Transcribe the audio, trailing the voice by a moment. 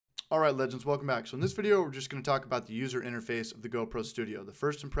Alright legends, welcome back. So in this video we're just going to talk about the user interface of the GoPro Studio. The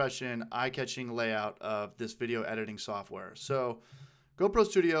first impression, eye-catching layout of this video editing software. So GoPro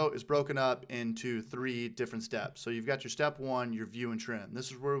Studio is broken up into 3 different steps. So you've got your step 1, your view and trim.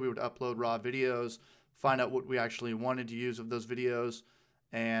 This is where we would upload raw videos, find out what we actually wanted to use of those videos,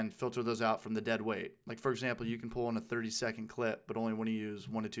 and filter those out from the dead weight. Like for example, you can pull in a 30-second clip but only want to use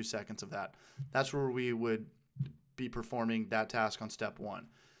 1 to 2 seconds of that. That's where we would be performing that task on step 1.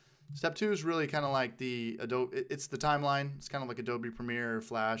 Step 2 is really kind of like the Adobe, it's the timeline. It's kind of like Adobe Premiere or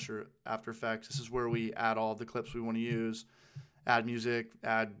Flash or After Effects. This is where we add all the clips we want to use, add music,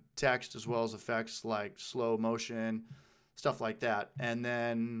 add text, as well as effects like slow motion, stuff like that. And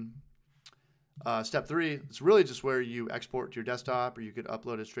then step 3, it's really just where you export to your desktop, or you could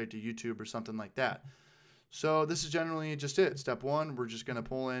upload it straight to YouTube or something like that. So this is generally just it. Step 1, we're just going to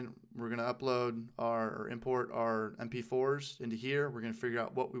pull in, we're going to upload or import our MP4s into here. We're going to figure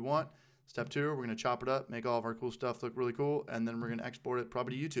out what we want. Step 2, we're going to chop it up, make all of our cool stuff look really cool, and then we're going to export it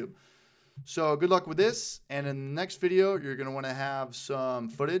probably to YouTube. So good luck with this, and in the next video you're going to want to have some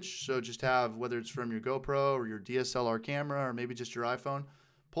footage. So just have, whether it's from your GoPro or your DSLR camera or maybe just your iPhone,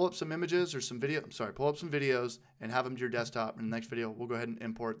 pull up some images or some pull up some videos and have them to your desktop. In the next video we'll go ahead and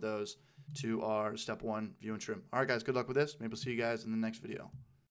import those to our step 1 view and trim. Alright guys, good luck with this. Maybe we'll see you guys in the next video.